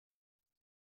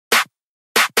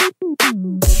High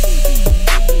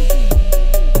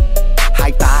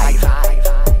five.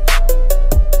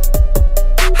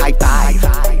 High five.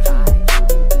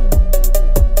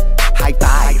 High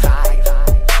five.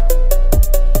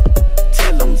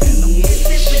 Tell them This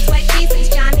is Rittz White Jesus,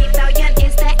 Johnny Valiant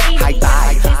is the 80s. High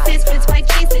five. This is Rittz White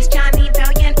Jesus, Johnny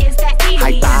Valiant is the 80s.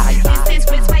 High five. This is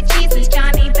Rittz White Jesus,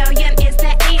 Johnny Valiant is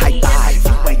the 80s. High five.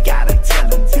 You ain't gotta tell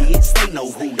them kids, they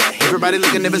know who the hell. Everybody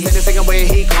looking, never see the singing where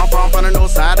he come from the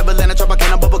north side of Atlanta, drop a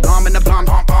can of bubble gum in the plum,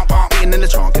 beating in the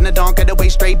trunk, in the donk, at the way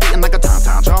straight, beating like a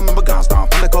tom-tom. Y'all remember gun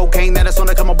stomp, from the cocaine that is on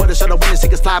the come up with a shuttle when the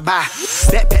seekers fly by.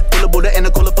 That pet full of Buddha and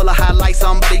a cooler full of highlights.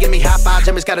 Somebody give me high five.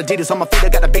 Jimmy's got Adidas on my feet. I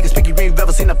got the biggest pinky ring you've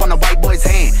ever seen up on a white boy's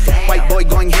hand. White boy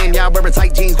going ham, y'all wearing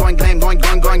tight jeans, going glam, going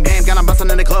bam. Got 'em bustin'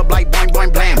 in the club like boing,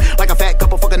 boing, blam. Like a fat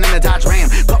couple fucking in a Dodge Ram.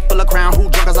 Cup full of Crown, who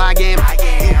drunk as I am.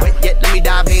 You wet yet, let me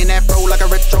dive in that fro like a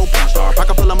retro porn star.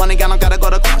 Pocket full of money, got 'em gotta go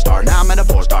to Cornstar. Now I'm at a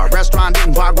 4-star restaurant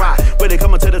eating foie gras. Where they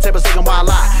coming to the table singing wild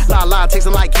lie. La, takes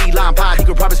them like key lime pie. You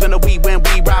could probably spend a week when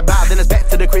we ride by. Then it's back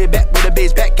to the crib, back with a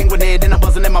bitch, back in Grenade. And I'm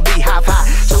buzzing in my beehive high.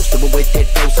 So stupid with it,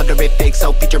 flow so terrific,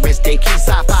 so futuristic. He's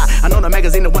sci-fi. I know the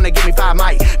magazine, the one that give me 5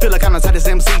 mic. Feel like I'm inside this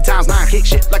MC times 9. Kick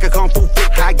shit like a kung fu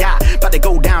flick. I got about to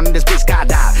go down in this bitch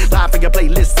skydive. Live for your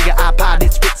playlist, to your iPod.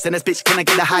 It's fits and this bitch, can I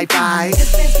get a high five?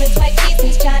 This is Rittz White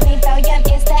Jesus, Johnny Valiant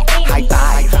is the 80s. High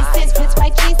five. This is Rittz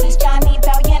White Jesus, Johnny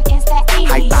Valiant is the 80s.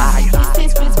 High five. This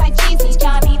is Rittz White Jesus,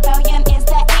 Johnny Valiant is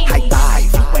the 80s. High five.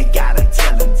 You ain't gotta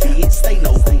tell them kids, they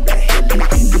know who the hell it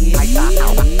is. High five.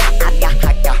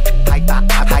 High five.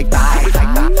 High five.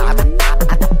 High five.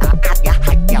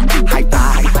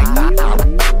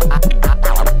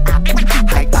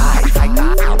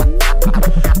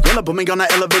 Put me on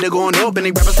the elevator going up, and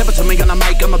they rappers stepping to me on the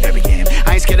mic, I'm a American.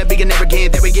 I ain't scared of being never again.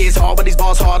 There he is, hard, but these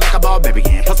balls hard like a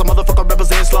barbarian. Plus a motherfucker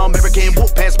represent slum American. Whoop,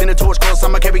 pass me the torch, cause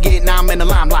I'ma carry it. Now I'm in the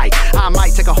limelight. I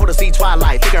might take a hold of see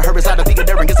Twilight. Figure her inside the figure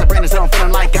there and get some brand and I'm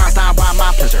feeling like Einstein. Why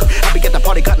my pleasure? I be at the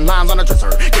party cutting lines on a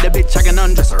dresser. Get a bitch, I can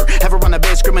undress her. Have her on the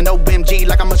bed screaming OMG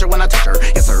like I'm usher when I touch her.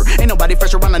 Yes sir, ain't nobody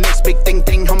fresher on the next big thing.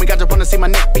 Homie, I just wanna see my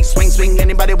neck beat swing.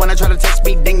 Anybody wanna try to test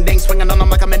me? Ding swinging on them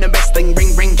like I'm in the best thing.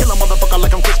 Ring, kill a motherfucker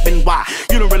like I'm Crispin. Why?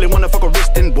 You don't really wanna fuck a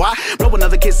wristin', boy. Blow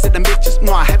another kiss at them bitches.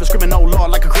 No, I have it screaming, oh Lord,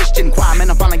 like a Christian choir. Man,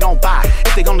 I'm finally gon' buy.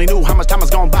 If they only knew how much time has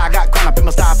gone by. Got crown up in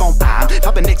my styrofoam pie.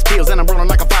 Popping next pills and I'm rolling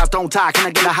like a 5-stone tie. Can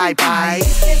I get a high five?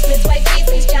 This is Rittz White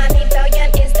Jesus, Johnny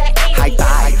Valiant is the 80s. High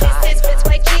five. This is Rittz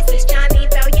White Jesus, Johnny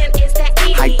Valiant is the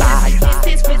 80s. High five.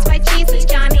 This is Rittz White Jesus,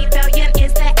 Johnny Valiant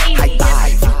is the 80s. High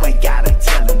five. You ain't gotta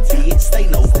tell them kids, they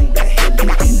know who the hell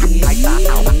it is. High five.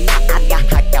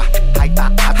 High five. High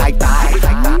five. High five.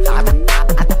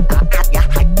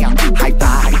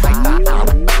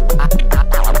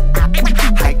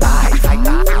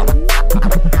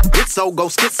 So go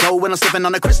schizo when I'm sipping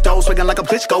on the crystal, swinging like a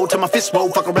Klitschko till my fist roll.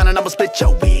 Fuck around and I'ma split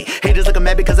your wig. Haters looking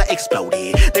mad because I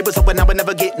exploded. They was hoping I would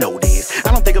never get noticed.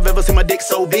 I don't think I've ever seen my dick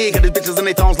so big. Got these bitches in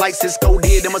they thongs like Cisco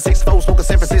did. Them a 6'4", smoking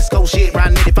San Francisco shit.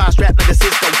 Riding 85 strapped like a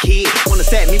Cisco kid. Wanna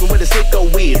stab me with a sicko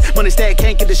is. Money stack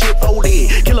can't get the shit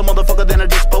folded. Kill a motherfucker then I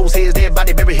dispose his dead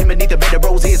body, bury him beneath the bed of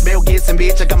roses. Mel Gibson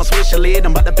bitch, I got my switch lid.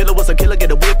 I'm about to fill it with some killer,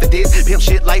 get a whiff of this. Pimp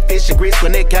shit like fish and grits.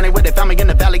 Gwinnett County where they found me in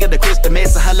the valley of the Crystal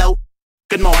Mesa. Hello.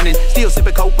 Good morning, still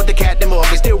sipping coke with the Captain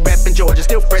Morgan. Still rapping Georgia,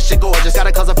 still fresh and gorgeous. Got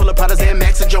a closet full of Pradas and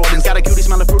Max and Jordans. Got a cutie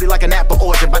smelling fruity like an apple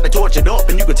orchard. About to torch it up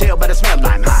and you can tell by the smell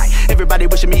I'm high. Everybody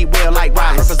wishing me well like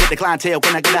Ryan. Represent the clientele,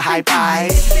 can I get a high five?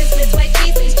 This is Rittz White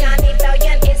Jesus, Johnny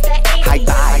Valiant is the 80s. High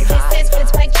five. This is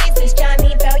Rittz White Jesus,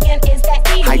 Johnny Valiant is the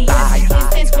 80s. High five.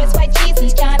 This is Rittz White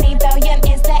Jesus, Johnny Valiant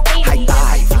is the 80s. High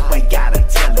five. You ain't gotta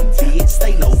tell them kids,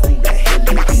 they know who the hell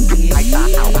it is. High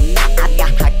five. High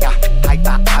five. High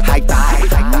five. High five.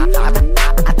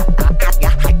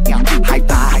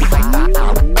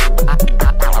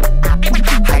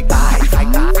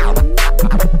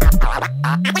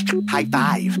 High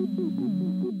five.